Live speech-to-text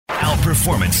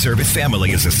Outperformance Service Family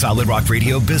is a Solid Rock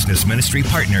Radio business ministry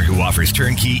partner who offers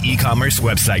turnkey e-commerce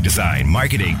website design,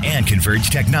 marketing, and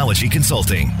converged technology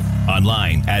consulting.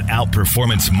 Online at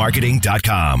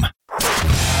outperformancemarketing.com.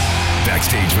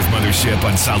 Backstage with Mothership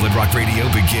on Solid Rock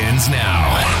Radio begins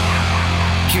now.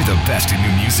 Hear the best in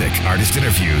new music, artist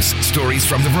interviews, stories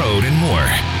from the road, and more.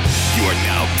 You are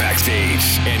now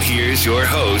backstage, and here's your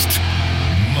host,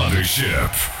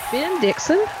 Mothership. Ben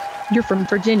Dixon, you're from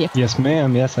Virginia. Yes,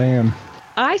 ma'am. Yes, I am.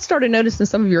 I started noticing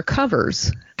some of your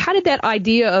covers. How did that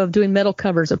idea of doing metal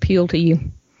covers appeal to you?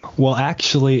 Well,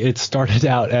 actually, it started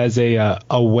out as a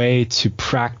way to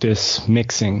practice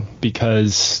mixing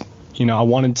because, you know, I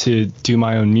wanted to do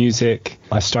my own music.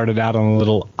 I started out on a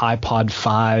little iPod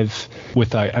 5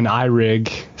 with an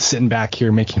iRig, sitting back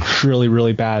here making really,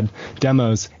 really bad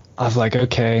demos. I was like,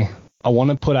 okay, I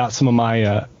want to put out some of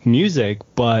my music,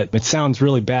 but it sounds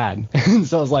really bad. And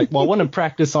so I was like, well, I want to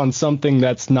practice on something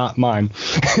that's not mine.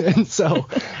 And so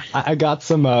I got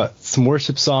some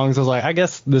worship songs. I was like, I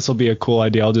guess this will be a cool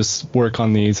idea. I'll just work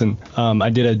on these. And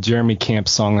I did a Jeremy Camp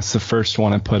song. That's the first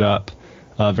one I put up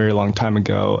a very long time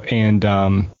ago. And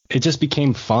it just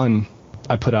became fun.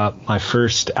 I put out my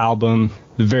first album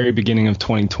the very beginning of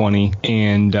 2020.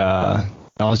 And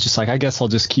I was just like, I guess I'll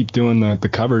just keep doing the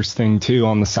covers thing too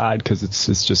on the side because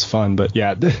it's just fun. But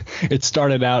yeah, it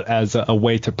started out as a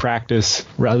way to practice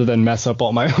rather than mess up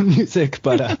all my own music.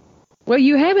 But well,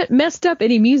 you haven't messed up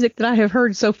any music that I have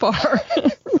heard so far.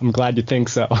 I'm glad you think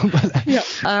so. Yeah,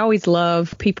 I always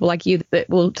love people like you that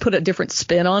will put a different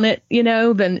spin on it, you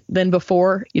know, than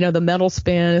before. You know, the metal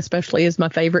spin especially is my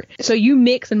favorite. So you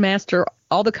mix and master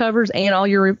all the covers and all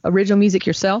your original music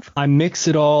yourself? I mix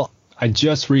it all. I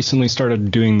just recently started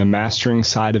doing the mastering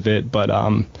side of it, but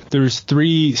there's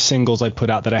 3 singles I put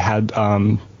out that I had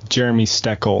Jeremy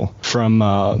Steckel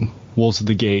from Wolves of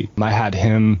the Gate. I had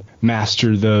him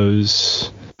master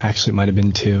those. Actually, it might have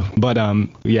been 2. But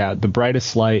yeah, The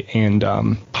Brightest Light and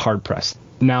Hard Pressed.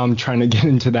 Now I'm trying to get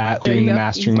into that, doing the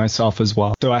mastering myself as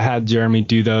well. So I had Jeremy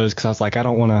do those because I was like, I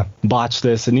don't want to botch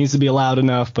this. It needs to be loud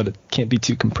enough, but it can't be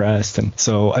too compressed. And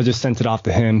so I just sent it off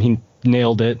to him. He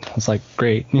nailed it. I was like,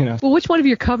 great, you know. Well, which one of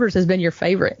your covers has been your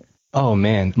favorite? Oh,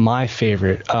 man, my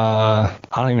favorite. I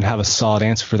don't even have a solid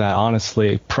answer for that,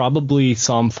 honestly. Probably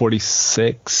Psalm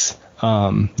 46,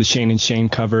 the Shane and Shane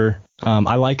cover.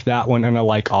 I like that one, and I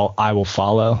like I Will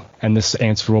Follow. And this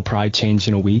answer will probably change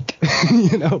in a week,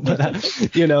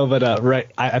 right.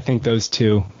 I think those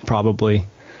 2 probably.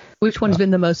 Which one's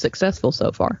been the most successful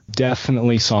so far?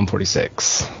 Definitely Psalm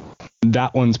 46.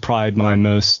 That one's probably my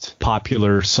most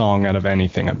popular song out of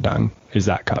anything I've done, is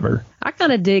that cover. I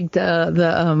kind of dig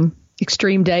the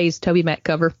Extreme Days Toby Mac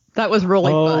cover. That was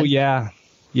really fun. Oh, yeah.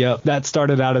 Yep. That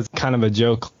started out as kind of a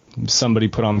joke. Somebody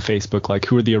put on Facebook, like,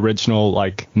 who are the original,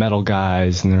 like, metal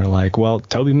guys? And they're like, well,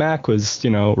 Toby Mac was,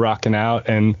 rocking out.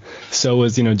 And so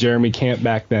was, Jeremy Camp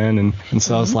back then. And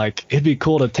so I was like, it'd be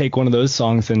cool to take one of those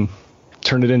songs and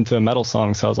turn it into a metal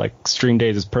song. So I was like, Extreme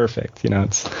Days is perfect.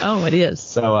 It is.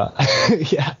 So,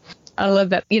 yeah. I love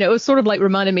that. It was sort of like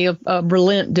reminded me of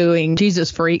Relent doing Jesus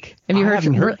Freak. Have you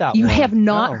heard that? You have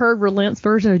not heard Relent's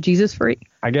version of Jesus Freak?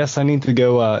 I guess I need to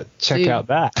go check out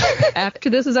that. After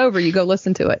this is over, you go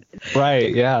listen to it.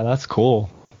 Right. Yeah, that's cool.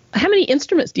 How many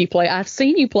instruments do you play? I've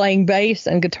seen you playing bass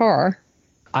and guitar.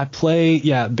 I play,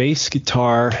 bass,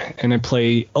 guitar, and I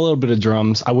play a little bit of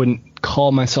drums. I wouldn't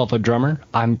call myself a drummer.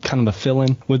 I'm kind of a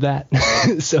fill-in with that.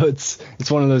 So it's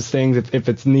one of those things, if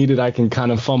it's needed, I can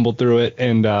kind of fumble through it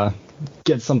and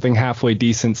get something halfway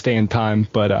decent, stay in time,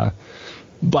 but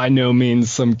by no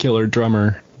means some killer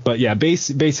drummer. But yeah, bass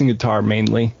and guitar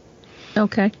mainly.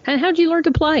 Okay. And how'd you learn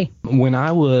to play? When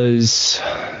I was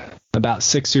about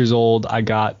 6 years old, I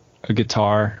got a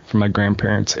guitar from my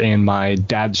grandparents, and my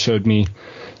dad showed me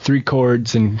 3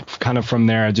 chords, and kind of from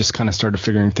there I just kind of started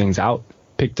figuring things out.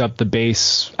 Picked up the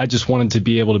bass. I just wanted to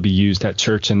be able to be used at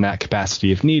church in that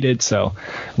capacity if needed, so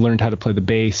I learned how to play the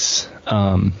bass.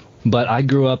 But I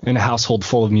grew up in a household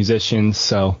full of musicians,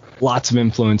 so lots of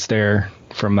influence there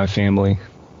from my family.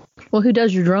 Well, who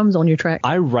does your drums on your track?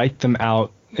 I write them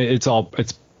out. It's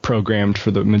programmed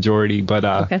for the majority, but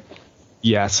okay.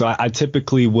 Yeah, so I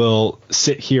typically will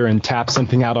sit here and tap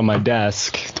something out on my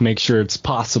desk to make sure it's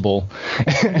possible,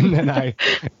 and then I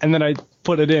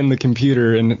put it in the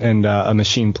computer, and a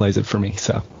machine plays it for me.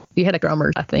 So you had a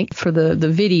drummer, I think, for the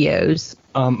videos.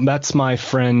 That's my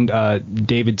friend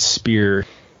David Spear.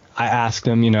 I asked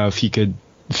him, if he could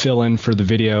fill in for the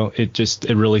video. It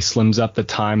really slims up the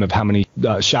time of how many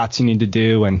shots you need to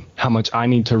do and how much I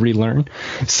need to relearn.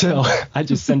 So I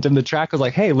just sent him the track. I was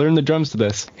like, hey, learn the drums to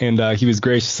this. And he was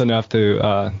gracious enough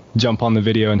to jump on the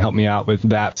video and help me out with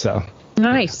that. So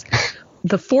nice.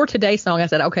 the For Today song, I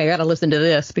said, okay, I got to listen to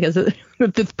this because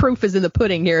the proof is in the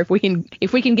pudding here. If we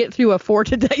can get through a For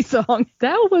Today song,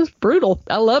 that was brutal.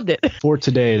 I loved it. For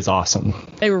Today is awesome.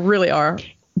 They really are.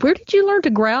 Where did you learn to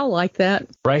growl like that?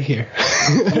 Right here.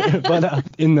 But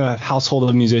in the household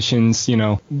of musicians,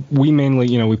 we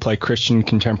mainly, we play Christian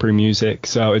contemporary music.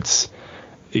 So it's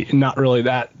not really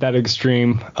that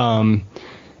extreme.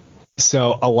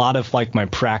 So a lot of like my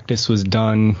practice was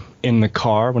done in the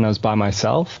car when I was by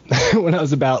myself. When I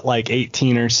was about like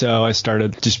 18 or so, I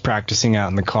started just practicing out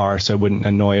in the car so I wouldn't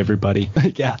annoy everybody.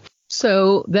 Yeah.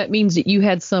 So that means that you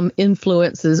had some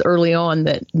influences early on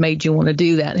that made you want to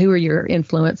do that. Who are your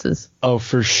influences? Oh,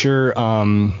 for sure.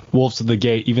 Wolves of the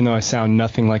Gate, even though I sound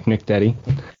nothing like Nick Deddy.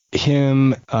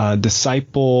 Him,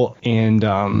 Disciple, and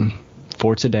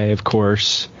For Today, of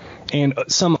course. And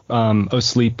some O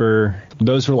Sleeper.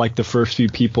 Those were like the first few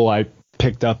people I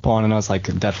picked up on, and I was like,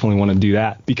 I definitely want to do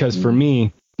that. Because for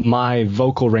me, my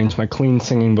vocal range, my clean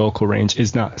singing vocal range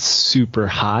is not super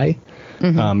high.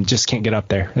 Just can't get up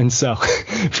there. And so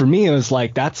for me, it was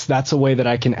like, that's a way that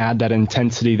I can add that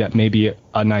intensity that maybe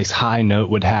a nice high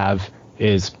note would have,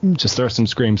 is just throw some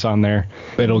screams on there.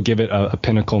 It'll give it a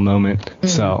pinnacle moment.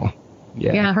 So,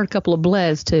 yeah. Yeah, I heard a couple of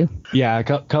blaz too. Yeah, a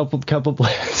couple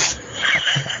blaz.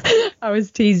 I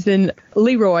was teasing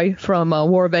Leroy from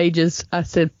War of Ages. I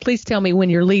said, please tell me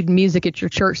when you're leading music at your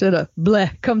church that a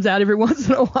bleh comes out every once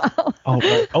in a while.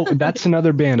 Oh, that's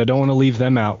another band. I don't want to leave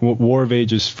them out. War of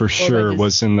Ages for sure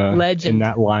was in that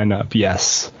lineup.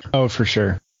 Yes. Oh, for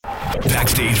sure.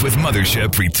 Backstage with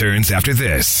Mothership returns after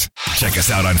this. Check us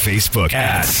out on Facebook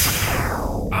at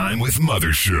I'm with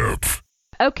Mothership.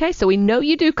 Okay, so we know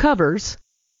you do covers,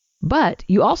 but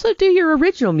you also do your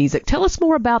original music. Tell us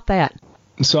more about that.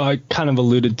 So I kind of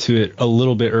alluded to it a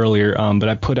little bit earlier, but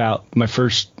I put out my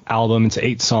first album. It's an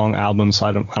 8-song album, so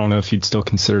I don't know if you'd still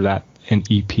consider that an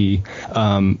EP.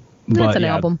 That's an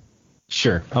album.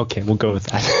 Sure. Okay, we'll go with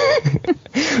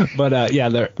that. But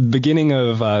the beginning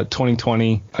of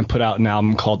 2020, I put out an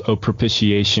album called Oh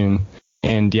Propitiation.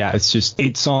 And yeah, it's just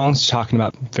 8 songs talking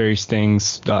about various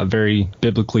things, very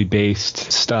biblically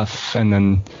based stuff. And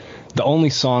then the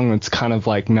only song that's kind of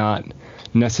like not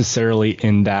necessarily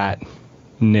in that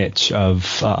niche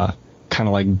of kind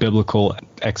of like biblical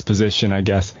exposition, I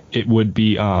guess, it would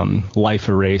be Life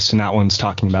Erased, and that one's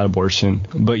talking about abortion.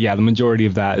 But yeah, the majority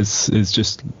of that is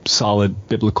just solid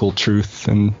biblical truth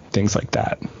and things like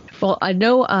that. Well, I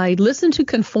know I listened to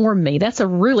Conform Me. That's a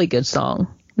really good song.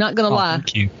 Not gonna lie.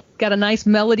 Thank you. Got a nice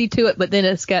melody to it, but then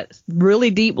it's got really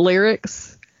deep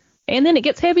lyrics, and then it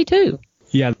gets heavy too.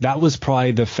 Yeah, that was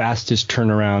probably the fastest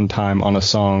turnaround time on a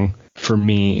song for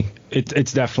me.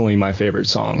 It's definitely my favorite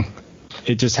song.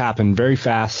 It just happened very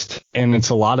fast, and it's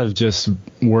a lot of just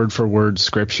word for word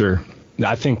scripture.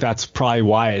 I think that's probably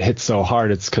why it hits so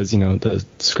hard. It's because, the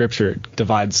scripture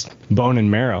divides bone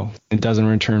and marrow. It doesn't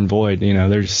return void.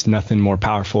 There's nothing more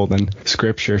powerful than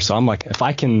scripture. So I'm like, if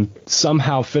I can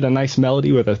somehow fit a nice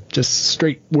melody with a just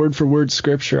straight word for word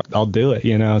scripture, I'll do it,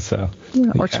 so.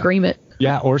 Yeah, or scream it.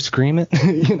 Yeah, or scream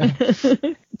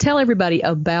it. Tell everybody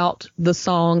about the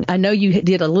song. I know you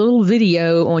did a little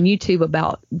video on YouTube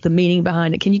about the meaning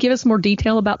behind it. Can you give us more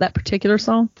detail about that particular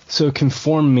song? So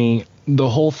Conform Me, the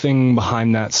whole thing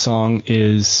behind that song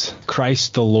is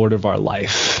Christ, the Lord of our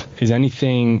life. Is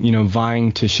anything,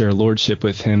 vying to share lordship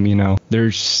with him,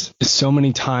 there's so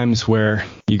many times where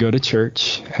you go to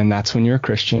church and that's when you're a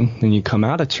Christian, and you come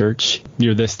out of church,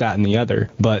 you're this, that, and the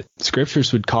other. But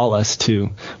scriptures would call us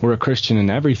to, we're a Christian in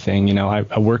everything.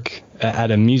 I work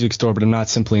at a music store, but I'm not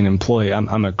simply an employee.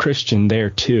 I'm a Christian there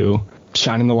too,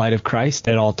 shining the light of Christ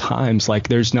at all times. Like,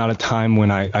 there's not a time when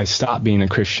I stop being a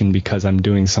Christian because I'm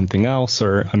doing something else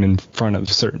or I'm in front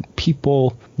of certain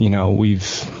people.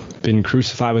 We've been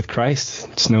crucified with Christ.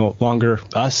 It's no longer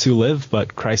us who live,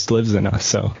 but Christ lives in us.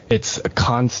 So it's a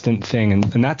constant thing.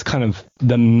 And that's kind of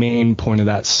the main point of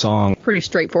that song. Pretty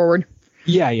straightforward.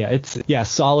 Yeah. It's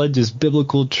solid, just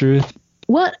biblical truth.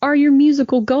 What are your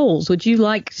musical goals? Would you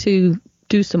like to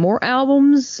do some more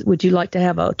albums? Would you like to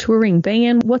have a touring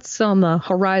band? What's on the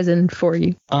horizon for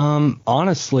you?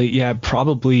 Honestly, yeah,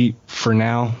 probably for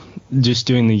now, just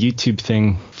doing the YouTube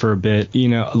thing for a bit.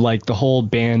 Like the whole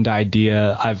band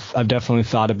idea, I've definitely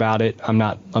thought about it. I'm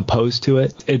not opposed to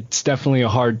it. It's definitely a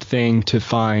hard thing to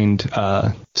find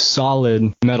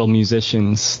solid metal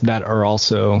musicians that are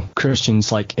also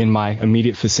Christians, like in my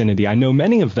immediate vicinity. I know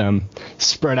many of them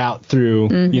spread out through,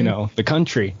 the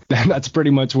country. That's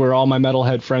pretty much where all my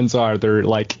metalhead friends are. They're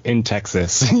like in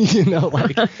Texas,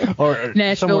 or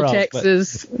Nashville, somewhere else.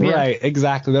 Texas. But, yeah. Right,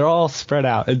 exactly. They're all spread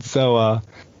out. And so,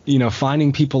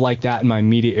 finding people like that in my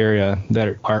immediate area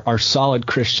that are solid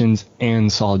Christians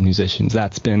and solid musicians,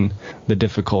 that's been the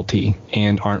difficulty,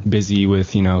 and aren't busy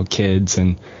with, kids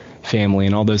and family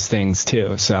and all those things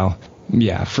too. So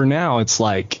yeah, for now it's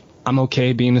like I'm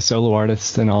okay being a solo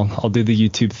artist, and I'll do the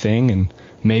YouTube thing, and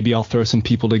maybe I'll throw some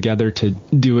people together to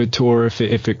do a tour if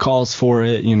it calls for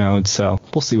it, so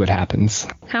we'll see what happens.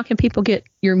 How can people get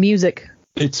your music?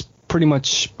 It's pretty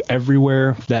much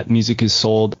everywhere that music is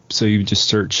sold. So you just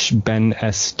search Ben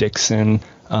S. Dixon.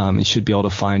 You should be able to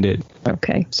find it.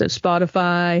 Okay. So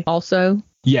Spotify also?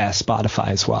 Yeah, Spotify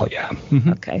as well. Yeah.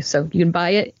 Mm-hmm. Okay. So you can buy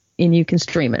it and you can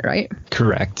stream it, right?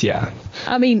 Correct. Yeah.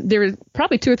 I mean, there are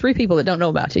probably 2 or 3 people that don't know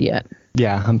about you yet.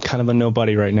 Yeah, I'm kind of a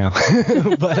nobody right now,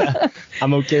 but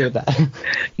I'm okay with that.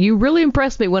 You really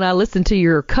impressed me when I listened to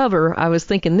your cover. I was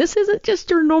thinking, this isn't just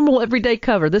your normal everyday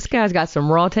cover. This guy's got some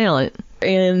raw talent,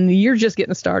 and you're just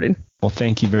getting started. Well,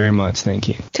 thank you very much. Thank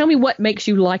you. Tell me what makes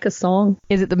you like a song.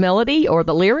 Is it the melody or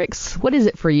the lyrics? What is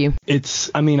it for you?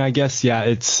 I guess, yeah,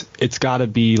 it's got to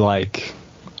be like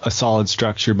a solid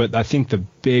structure, but I think the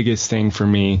biggest thing for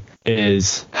me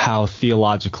is how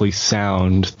theologically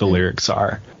sound the lyrics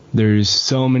are. There's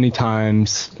so many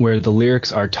times where the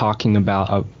lyrics are talking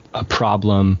about a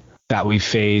problem that we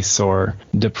face, or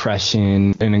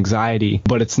depression and anxiety,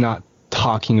 but it's not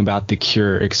talking about the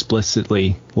cure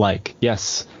explicitly. Like,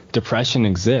 yes, depression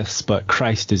exists, but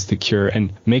Christ is the cure,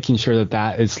 and making sure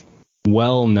that is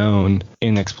well known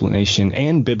in explanation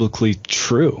and biblically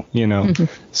true, Mm-hmm.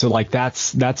 So like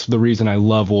that's the reason I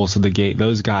love Wolves of the Gate.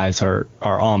 Those guys are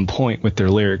on point with their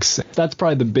lyrics. That's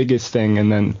probably the biggest thing.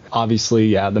 And then obviously,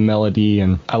 yeah, the melody,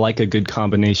 and I like a good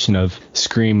combination of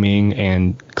screaming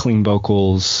and clean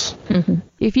vocals. Mm-hmm.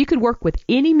 If you could work with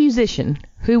any musician,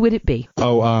 who would it be?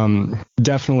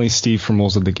 Definitely Steve from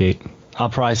Wolves of the Gate. I'll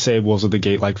probably say Wolves of the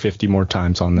Gate like 50 more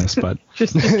times on this, but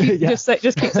just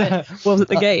keep saying Wolves at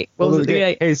the Gate. Wolves at the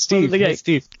Gate. Hey, Steve. Hey,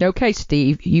 Steve. Okay,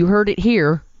 Steve, you heard it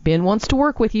here. Ben wants to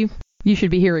work with you. You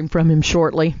should be hearing from him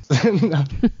shortly.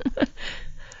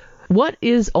 What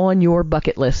is on your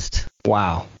bucket list?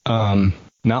 Wow.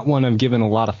 Not one I've given a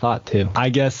lot of thought to. I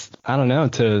guess, I don't know,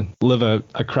 to live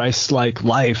a Christ-like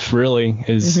life really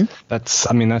is, that's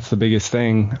the biggest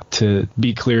thing, to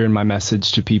be clear in my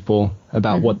message to people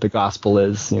about what the gospel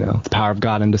is, the power of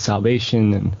God into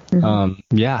salvation. And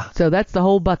yeah. So that's the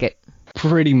whole bucket.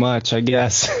 Pretty much, I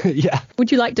guess. Yeah.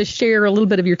 Would you like to share a little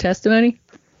bit of your testimony?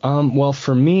 Well,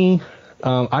 for me,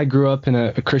 I grew up in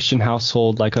a Christian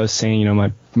household. Like I was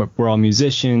saying, we're all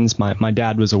musicians. My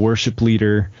dad was a worship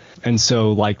leader. And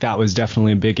so like that was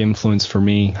definitely a big influence for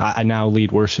me. I now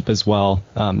lead worship as well.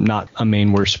 Not a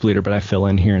main worship leader, but I fill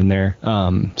in here and there.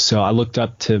 So I looked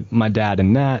up to my dad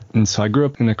in that. And so I grew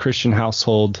up in a Christian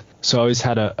household. So I always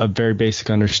had a very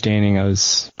basic understanding. I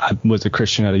was a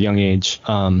Christian at a young age.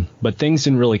 But things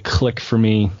didn't really click for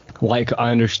me. Like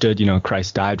I understood,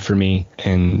 Christ died for me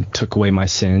and took away my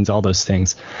sins, all those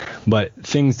things. But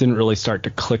things didn't really start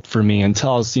to click for me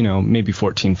until I was, maybe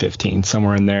 14, 15,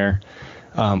 somewhere in there.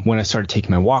 When I started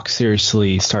taking my walk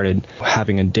seriously, started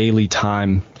having a daily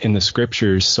time in the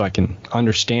scriptures so I can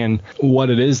understand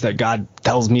what it is that God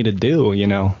tells me to do,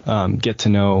 get to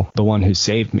know the one who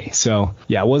saved me. So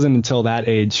yeah, it wasn't until that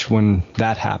age when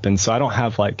that happened. So I don't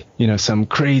have some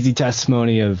crazy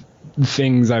testimony of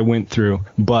things I went through.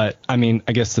 But I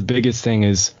guess the biggest thing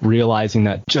is realizing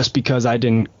that just because I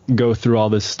didn't go through all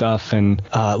this stuff and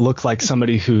look like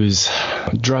somebody who's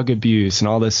drug abuse and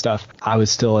all this stuff, I was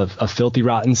still a filthy,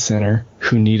 rotten sinner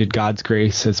who needed God's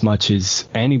grace as much as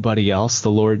anybody else.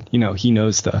 The Lord, he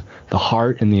knows the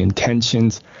heart and the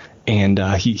intentions. And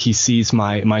he sees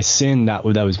my sin that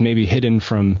was maybe hidden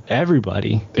from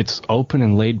everybody. It's open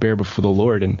and laid bare before the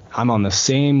Lord. And I'm on the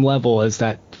same level as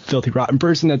that filthy, rotten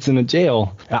person that's in a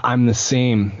jail. I'm the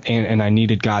same. And I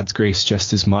needed God's grace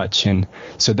just as much. And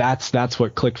so that's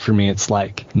what clicked for me. It's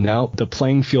like, no, the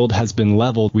playing field has been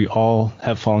leveled. We all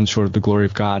have fallen short of the glory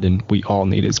of God, and we all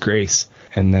need his grace.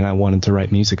 And then I wanted to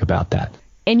write music about that.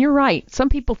 And you're right. Some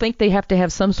people think they have to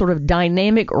have some sort of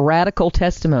dynamic, radical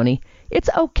testimony. It's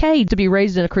okay to be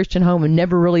raised in a Christian home and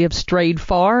never really have strayed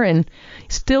far and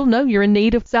still know you're in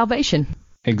need of salvation.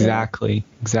 Exactly.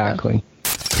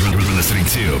 You're listening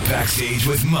to Backstage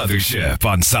with Mothership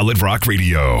on Solid Rock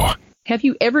Radio. Have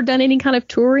you ever done any kind of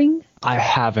touring? I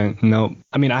haven't, no.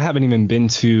 I haven't even been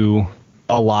to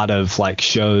a lot of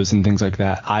shows and things like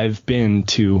that. I've been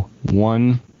to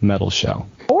one metal show.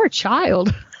 Poor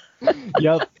child.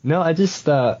 Yep. No, I just,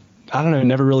 I don't know,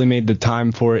 never really made the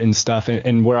time for it and stuff.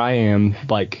 And where I am,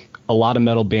 a lot of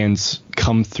metal bands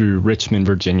come through Richmond,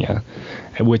 Virginia,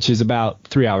 which is about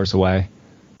 3 hours away,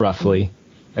 roughly.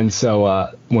 And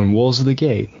so when Wolves of the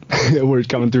Gate were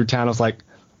coming through town, I was like,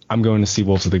 I'm going to see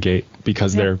Wolves of the Gate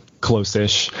because they're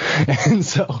close-ish. And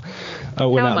so I went out there to see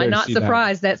that. How am I not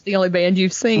surprised that's the only band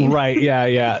you've seen? Right,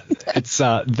 yeah. It's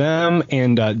them,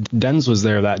 and Dens was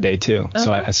there that day too. Uh-huh.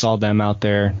 So I saw them out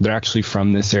there. They're actually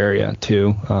from this area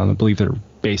too. I believe they're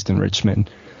based in Richmond.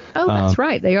 Oh, that's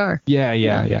right, they are.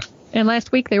 Yeah. And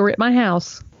last week they were at my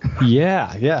house.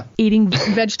 Yeah. Eating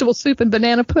vegetable soup and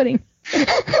banana pudding.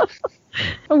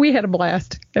 We had a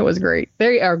blast. It was great.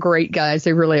 They are great guys.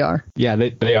 They really are. Yeah,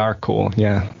 they are cool.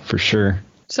 Yeah, for sure.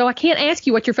 So I can't ask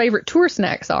you what your favorite tour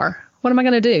snacks are. What am I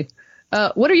going to do?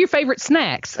 What are your favorite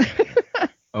snacks?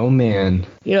 Oh, man.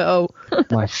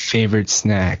 My favorite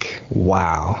snack.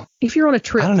 Wow. If you're on a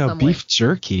trip, I don't know, somewhere. beef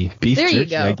jerky. Beef there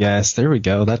jerky, I guess. There we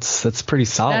go. That's pretty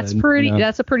solid. That's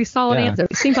a pretty solid answer.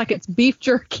 It seems like it's beef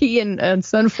jerky and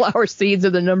sunflower seeds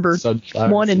are the number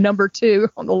one and number 2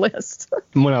 on the list.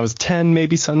 When I was 10,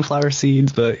 maybe sunflower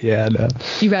seeds, but yeah, no.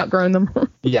 You've outgrown them.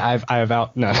 Yeah,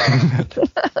 no.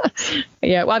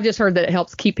 Yeah, well, I've just heard that it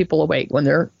helps keep people awake when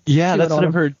they're. Yeah, that's what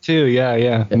I've heard too.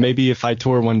 Yeah. Maybe if I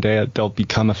tour one day, they'll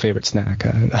become a favorite snack.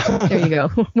 There you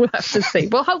go. We'll have to see.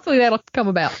 Well, hopefully that'll come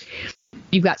about.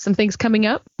 You've got some things coming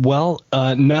up? Well,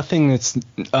 nothing that's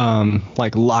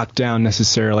like locked down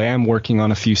necessarily. I'm working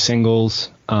on a few singles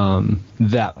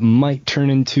that might turn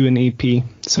into an EP.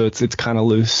 So it's kind of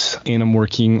loose. And I'm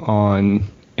working on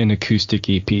an acoustic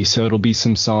EP. So it'll be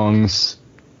some songs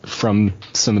from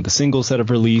some of the singles that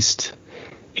I've released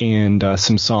and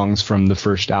some songs from the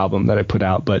first album that I put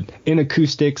out, but in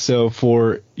acoustic. So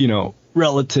for,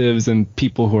 relatives and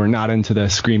people who are not into the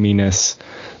screaminess,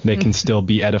 they can still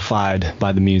be edified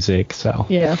by the music. So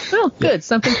yeah, well, good.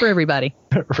 Something for everybody.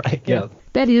 Right. Yeah.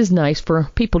 That is nice for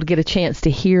people to get a chance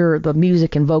to hear the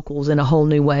music and vocals in a whole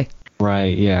new way.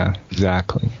 Right. Yeah,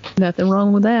 exactly. Nothing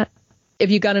wrong with that.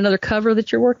 Have you got another cover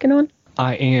that you're working on?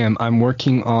 I am. I'm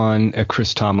working on a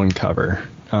Chris Tomlin cover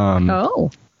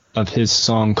of his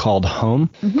song called Home.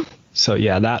 Mm-hmm. So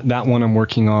yeah, that one I'm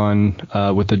working on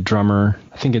with a drummer.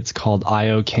 I think it's called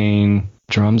Io Kane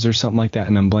Drums or something like that,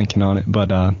 and I'm blanking on it.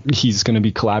 But he's going to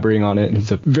be collaborating on it.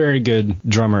 He's a very good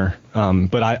drummer.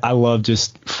 But I love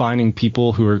just finding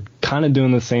people who are kind of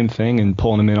doing the same thing and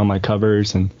pulling them in on my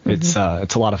covers. And it's a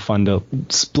lot of fun to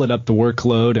split up the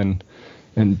workload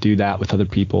and do that with other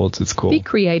people. It's cool. Be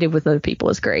creative with other people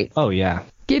is great. Oh, yeah.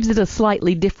 Gives it a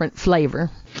slightly different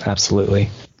flavor. Absolutely.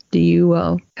 Do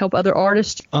you help other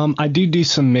artists? I do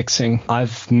some mixing.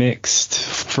 I've mixed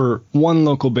for one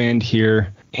local band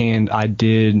here, and I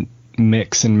did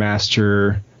mix and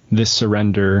master This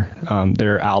Surrender,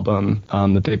 their album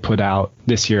that they put out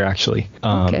this year, actually.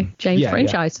 Okay, James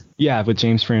Franchise. Yeah, with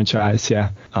James Franchise, yeah.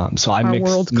 So I mixed.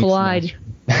 Our worlds collide.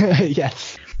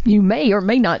 Yes. You may or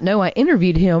may not know I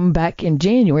interviewed him back in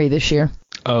January this year.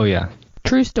 Oh, yeah.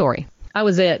 True story. I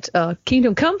was at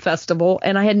Kingdom Come Festival,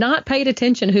 and I had not paid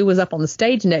attention who was up on the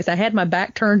stage next. I had my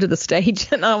back turned to the stage,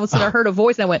 and all of a sudden I heard a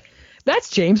voice, and I went, that's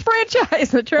James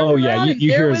Franchise. Oh, yeah.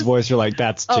 You hear his voice, you're like,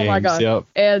 that's James. Oh, my God. Yep.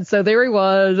 And so there he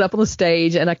was up on the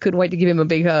stage, and I couldn't wait to give him a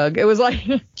big hug. It was like,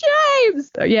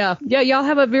 James! Yeah, y'all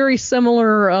have a very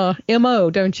similar MO,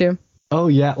 don't you? Oh,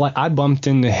 yeah. Like, I bumped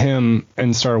into him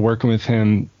and started working with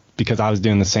him because I was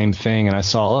doing the same thing, and I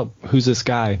saw, who's this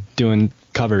guy doing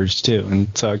covers too?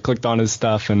 And so I clicked on his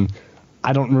stuff, and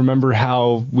I don't remember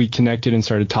how we connected and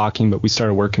started talking, but we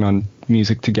started working on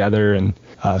music together and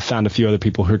found a few other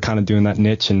people who are kind of doing that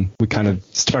niche, and we kind of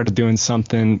started doing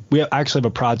something. We actually have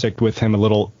a project with him, a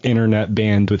little internet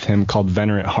band with him called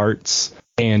Venerant Hearts.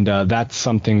 And that's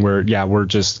something where, we're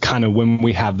just kind of, when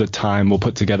we have the time, we'll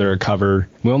put together a cover.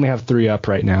 We only have 3 up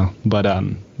right now. But,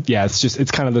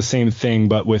 it's kind of the same thing,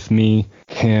 but with me,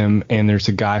 him, and there's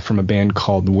a guy from a band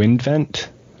called Windvent,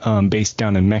 based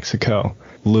down in Mexico.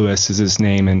 Lewis is his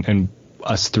name, and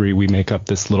us 3, we make up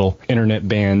this little internet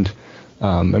band.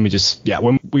 And we just,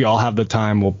 when we all have the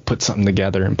time, we'll put something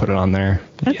together and put it on there.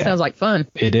 That sounds like fun.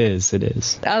 It is.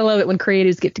 I love it when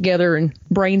creatives get together and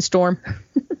brainstorm.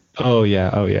 Oh,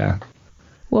 yeah.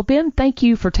 Well, Ben, thank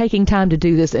you for taking time to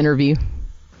do this interview.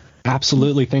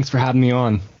 Absolutely. Thanks for having me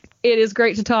on. It is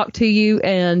great to talk to you,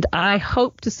 and I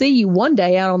hope to see you one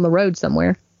day out on the road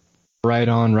somewhere. Right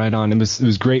on. It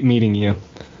was great meeting you.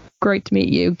 Great to meet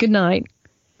you. Good night.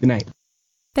 Good night.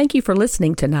 Thank you for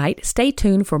listening tonight. Stay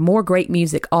tuned for more great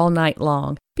music all night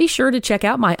long. Be sure to check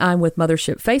out my I'm With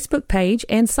Mothership Facebook page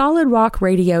and Solid Rock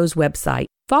Radio's website.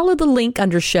 Follow the link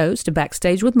under shows to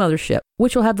Backstage with Mothership,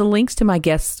 which will have the links to my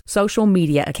guests' social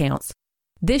media accounts.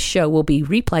 This show will be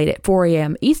replayed at 4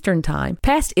 a.m. Eastern Time.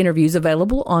 Past interviews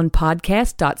available on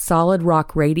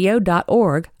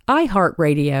podcast.solidrockradio.org,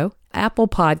 iHeartRadio, Apple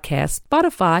Podcasts,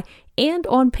 Spotify, and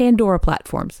on Pandora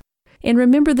platforms. And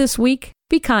remember this week,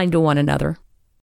 be kind to one another.